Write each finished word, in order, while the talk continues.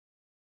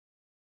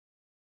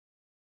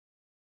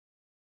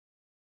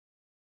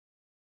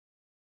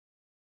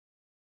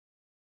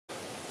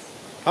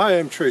Hi,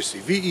 I'm Tracy,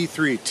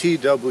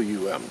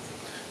 VE3TWM.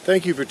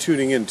 Thank you for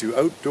tuning in to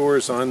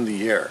Outdoors on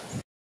the Air.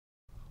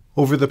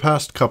 Over the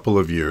past couple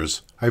of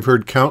years, I've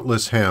heard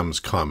countless hams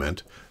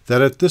comment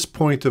that at this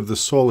point of the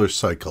solar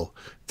cycle,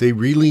 they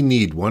really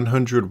need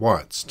 100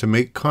 watts to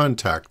make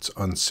contacts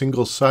on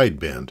single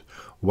sideband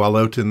while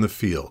out in the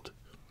field.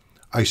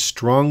 I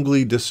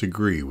strongly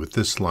disagree with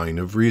this line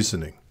of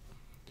reasoning.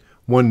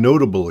 One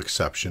notable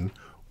exception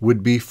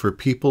would be for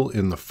people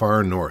in the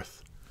far north.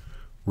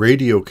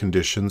 Radio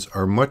conditions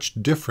are much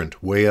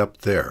different way up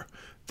there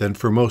than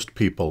for most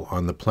people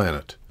on the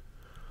planet.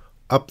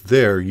 Up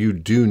there you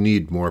do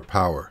need more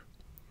power.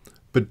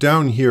 But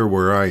down here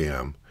where I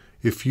am,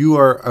 if you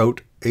are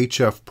out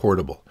HF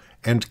portable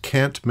and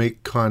can't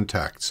make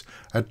contacts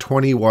at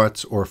 20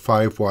 watts or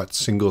 5 watts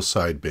single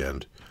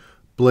sideband,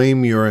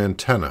 blame your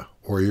antenna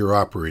or your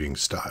operating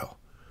style.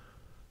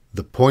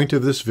 The point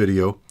of this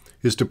video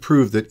is to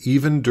prove that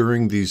even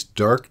during these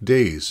dark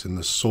days in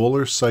the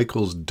solar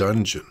cycle's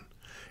dungeon,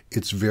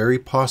 it's very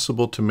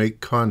possible to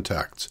make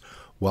contacts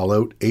while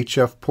out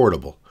HF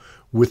portable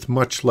with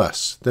much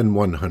less than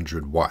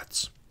 100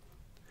 watts.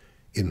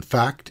 In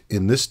fact,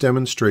 in this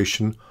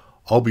demonstration,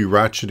 I'll be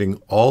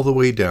ratcheting all the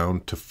way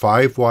down to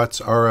 5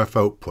 watts RF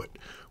output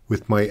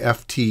with my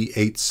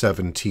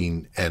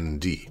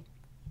FT817ND.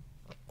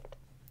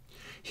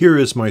 Here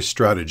is my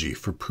strategy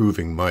for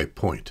proving my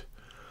point.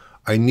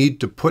 I need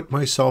to put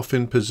myself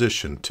in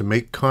position to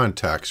make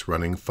contacts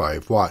running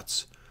 5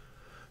 watts.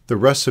 The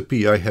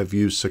recipe I have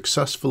used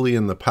successfully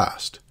in the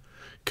past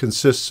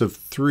consists of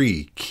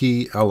 3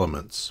 key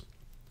elements.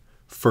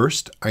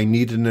 First, I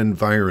need an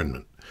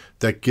environment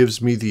that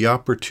gives me the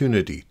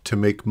opportunity to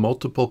make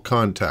multiple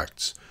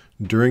contacts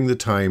during the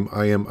time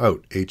I am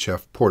out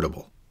HF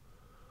portable.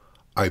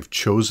 I've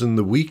chosen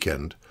the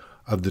weekend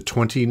of the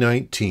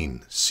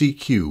 2019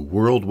 CQ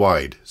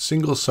Worldwide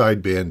Single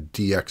Sideband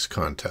DX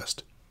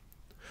contest.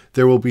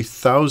 There will be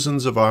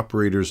thousands of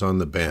operators on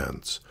the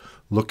bands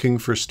looking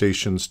for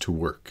stations to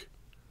work.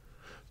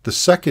 The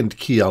second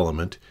key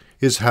element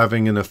is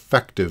having an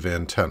effective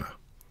antenna.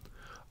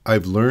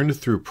 I've learned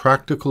through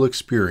practical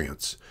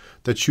experience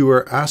that you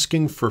are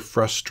asking for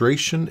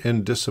frustration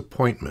and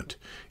disappointment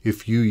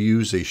if you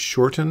use a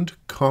shortened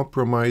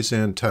compromise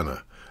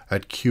antenna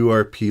at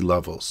QRP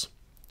levels.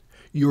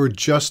 You're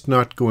just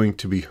not going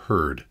to be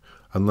heard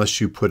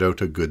unless you put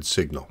out a good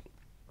signal.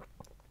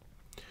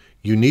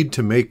 You need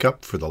to make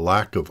up for the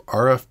lack of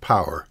RF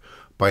power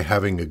by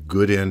having a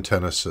good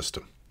antenna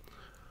system.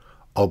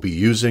 I'll be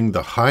using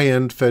the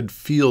high-end fed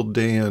field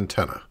day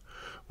antenna,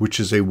 which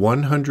is a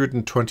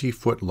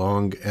 120-foot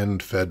long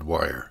end-fed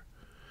wire.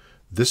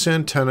 This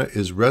antenna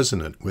is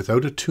resonant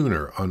without a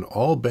tuner on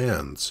all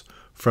bands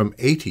from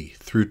 80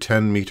 through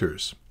 10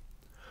 meters.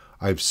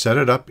 I've set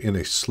it up in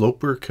a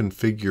sloper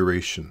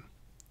configuration.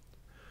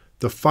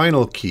 The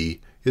final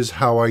key is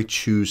how I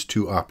choose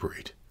to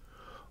operate.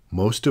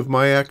 Most of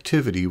my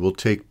activity will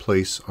take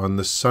place on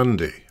the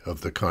Sunday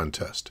of the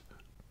contest.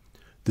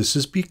 This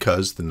is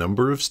because the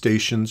number of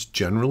stations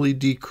generally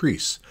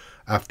decrease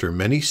after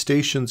many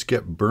stations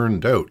get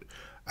burned out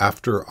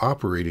after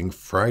operating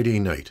Friday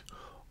night,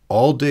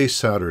 all day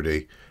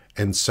Saturday,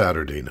 and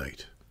Saturday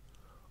night.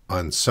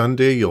 On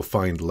Sunday, you'll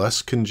find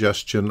less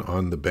congestion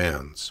on the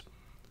bands.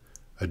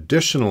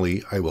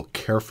 Additionally, I will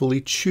carefully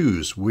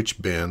choose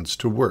which bands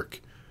to work.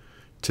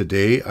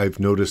 Today, I've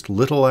noticed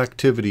little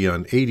activity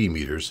on 80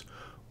 meters,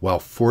 while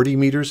 40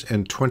 meters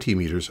and 20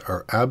 meters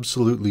are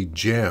absolutely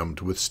jammed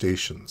with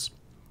stations.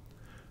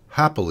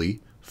 Happily,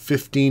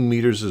 15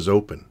 meters is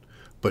open,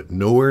 but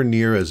nowhere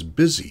near as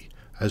busy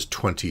as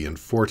 20 and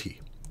 40.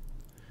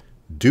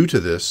 Due to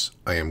this,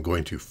 I am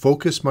going to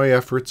focus my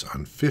efforts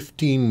on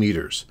 15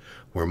 meters,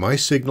 where my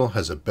signal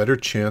has a better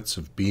chance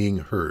of being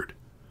heard.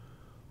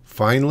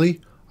 Finally,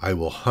 I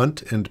will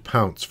hunt and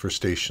pounce for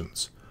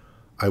stations.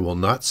 I will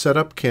not set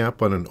up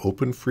camp on an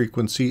open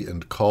frequency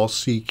and call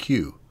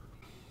CQ.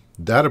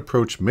 That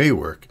approach may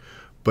work,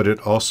 but it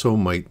also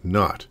might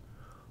not.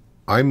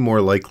 I'm more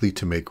likely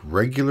to make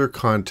regular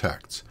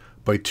contacts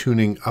by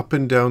tuning up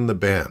and down the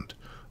band,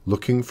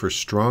 looking for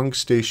strong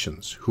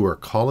stations who are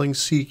calling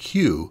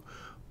CQ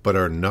but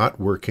are not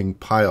working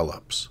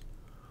pile-ups.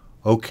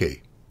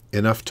 Okay,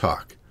 enough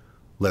talk.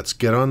 Let's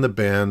get on the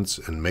bands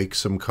and make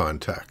some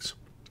contacts.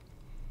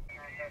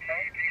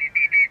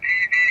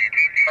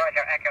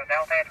 Roger, Echo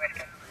Delta at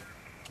Whiskey.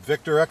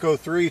 Victor Echo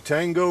 3,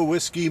 Tango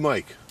Whiskey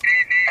Mike. Tango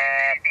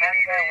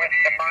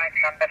Whiskey Mike,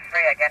 number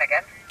 3,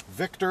 again.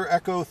 Victor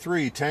Echo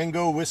 3,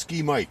 Tango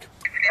Whiskey Mike.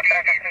 Victor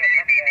Echo 3,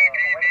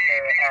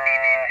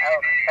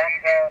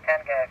 Tango Whiskey,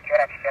 Tango,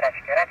 QRP,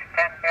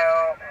 Tango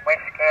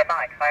Whiskey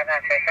Mike,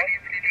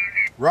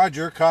 5933.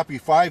 Roger, copy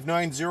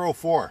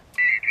 5904. Roger,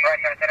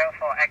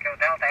 04, Echo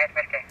Delta at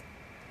Whiskey.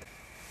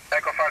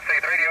 Echo Fox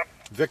 8 radio.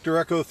 Victor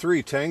Echo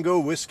 3, Tango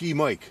Whiskey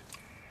Mike.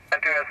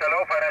 And to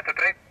SLO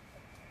 593.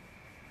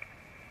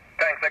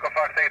 Thanks, Echo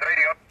Fox 8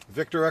 radio.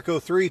 Victor Echo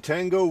 3,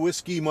 Tango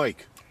Whiskey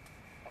Mike.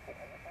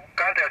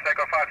 Contest,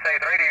 Echo Fox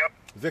 8 radio.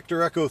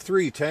 Victor Echo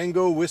 3,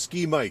 Tango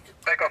Whiskey Mike.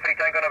 Echo 3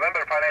 Tango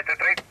November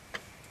 593.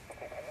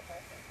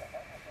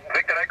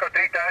 Victor Echo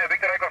 3 Tango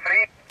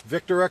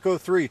Victor Echo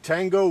 3,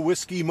 Tango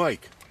Whiskey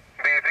Mike.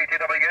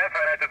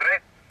 B3TWF,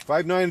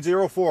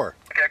 5904.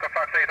 Echo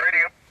Fox 8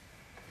 radio.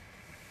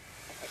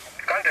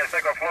 Contest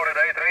Echo Florida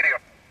 8 radio.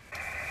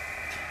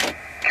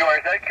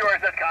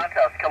 QRZ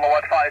contest,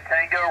 kilowatt 5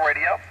 Tango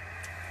radio.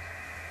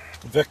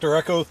 Victor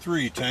Echo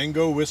 3,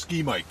 Tango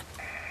Whiskey Mike.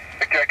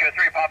 Victor Echo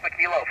 3, Papa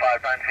Kilo,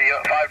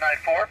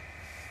 594. 19,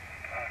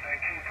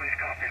 please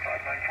copy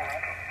 594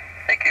 Alpha.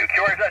 Thank you.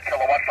 QRZ,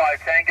 kilowatt 5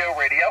 Tango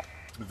radio.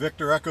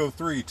 Victor Echo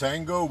 3,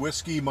 Tango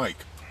Whiskey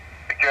Mike.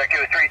 Victor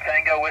Echo 3,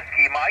 Tango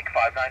Whiskey Mike,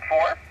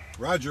 594.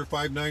 Roger,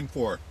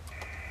 594.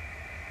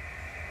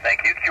 Thank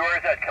you.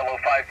 QRZ, Kilo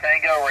 5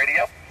 Tango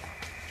radio.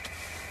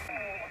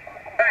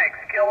 Thanks.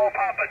 Kilo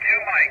Papa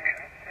 2 Mike.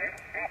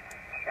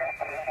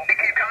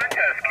 Keep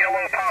contest.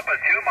 Kilo Papa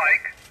 2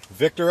 Mike.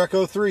 Victor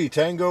Echo 3,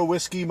 Tango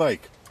Whiskey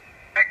Mike.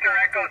 Victor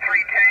Echo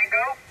 3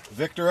 Tango.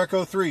 Victor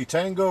Echo 3,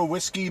 Tango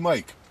Whiskey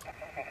Mike.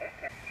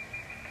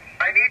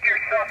 I need your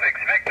suffix.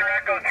 Victor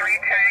Echo 3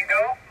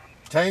 Tango.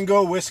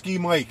 Tango Whiskey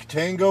Mike,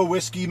 Tango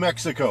Whiskey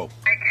Mexico.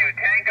 Thank you.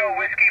 Tango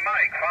Whiskey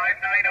Mike,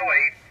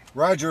 5908.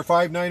 Roger,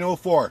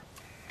 5904.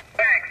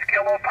 Thanks.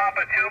 Kilo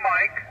Papa 2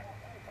 Mike.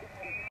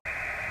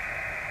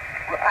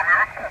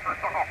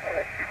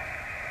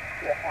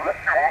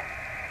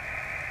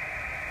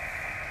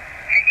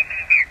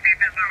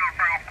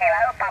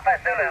 Papa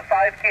Zulu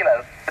 5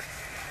 kilo.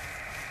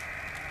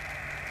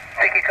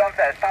 Sticky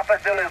contest. Papa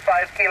Zulu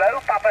 5 kilo.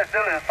 Papa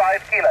Zulu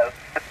 5 kilo.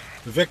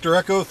 Victor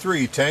Echo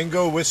 3,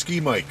 Tango Whiskey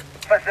Mike.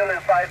 Papa Zulu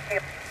 5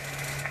 kilo.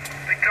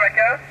 Victor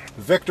Echo.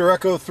 Victor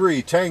Echo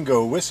 3,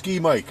 Tango Whiskey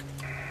Mike.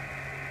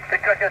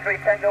 Victor Echo 3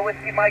 Tango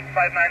Whiskey Mike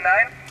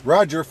 599.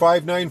 Roger,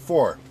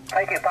 594.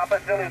 Thank you. Papa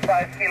Zulu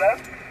 5 kilo.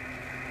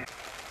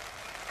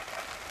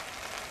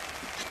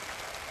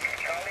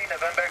 Charlie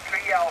November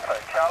 3 Alpha.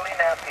 Charlie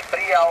Nancy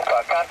 3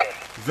 Alpha. Contest.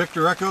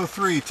 Victor Echo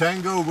 3,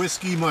 Tango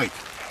Whiskey Mike.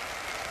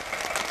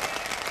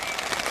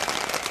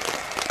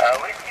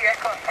 Whiskey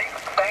Echo 6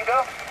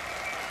 Tango.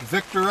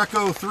 Victor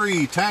Echo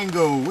 3,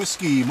 Tango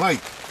Whiskey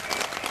Mike.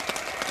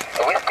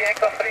 Whiskey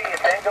Echo 3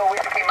 Tango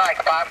Whiskey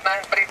Mike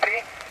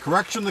 5933.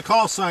 Correction the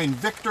call sign,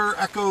 Victor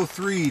Echo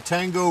 3,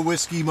 Tango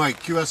Whiskey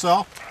Mike.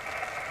 QSL?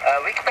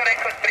 Victor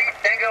Echo 3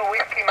 Tango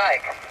Whiskey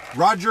Mike.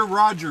 Roger,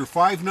 Roger,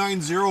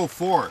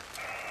 5904.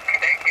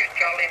 Thank you.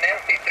 Charlie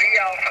Nancy 3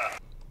 Alpha.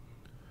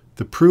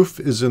 The proof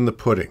is in the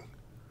pudding.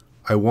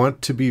 I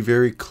want to be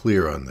very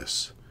clear on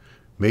this.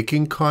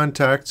 Making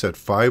contacts at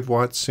 5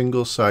 watts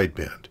single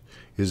sideband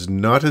is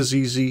not as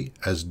easy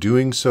as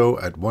doing so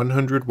at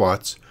 100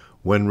 watts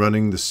when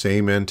running the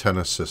same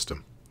antenna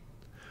system.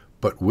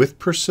 But with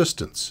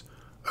persistence,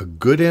 a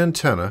good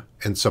antenna,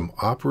 and some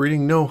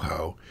operating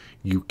know-how,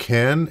 you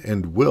can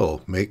and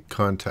will make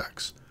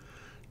contacts.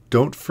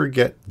 Don't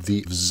forget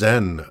the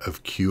Zen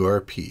of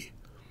QRP.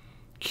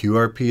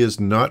 QRP is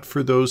not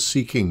for those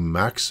seeking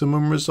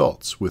maximum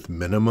results with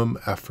minimum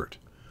effort.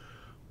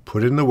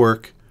 Put in the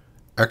work,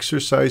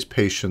 exercise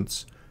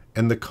patience,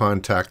 and the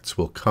contacts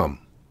will come.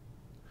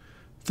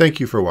 Thank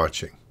you for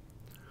watching.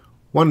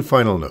 One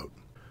final note.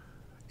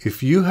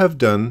 If you have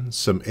done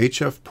some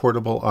HF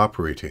portable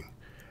operating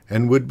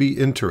and would be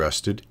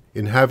interested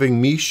in having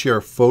me share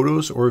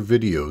photos or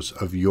videos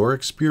of your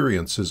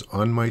experiences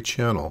on my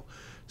channel,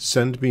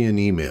 send me an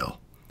email.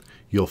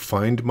 You'll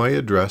find my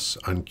address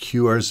on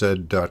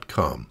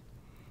QRZ.com.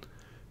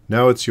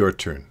 Now it's your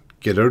turn.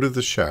 Get out of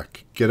the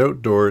shack, get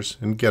outdoors,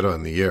 and get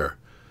on the air.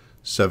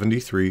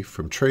 73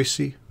 from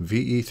Tracy,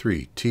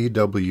 VE3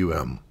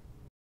 TWM.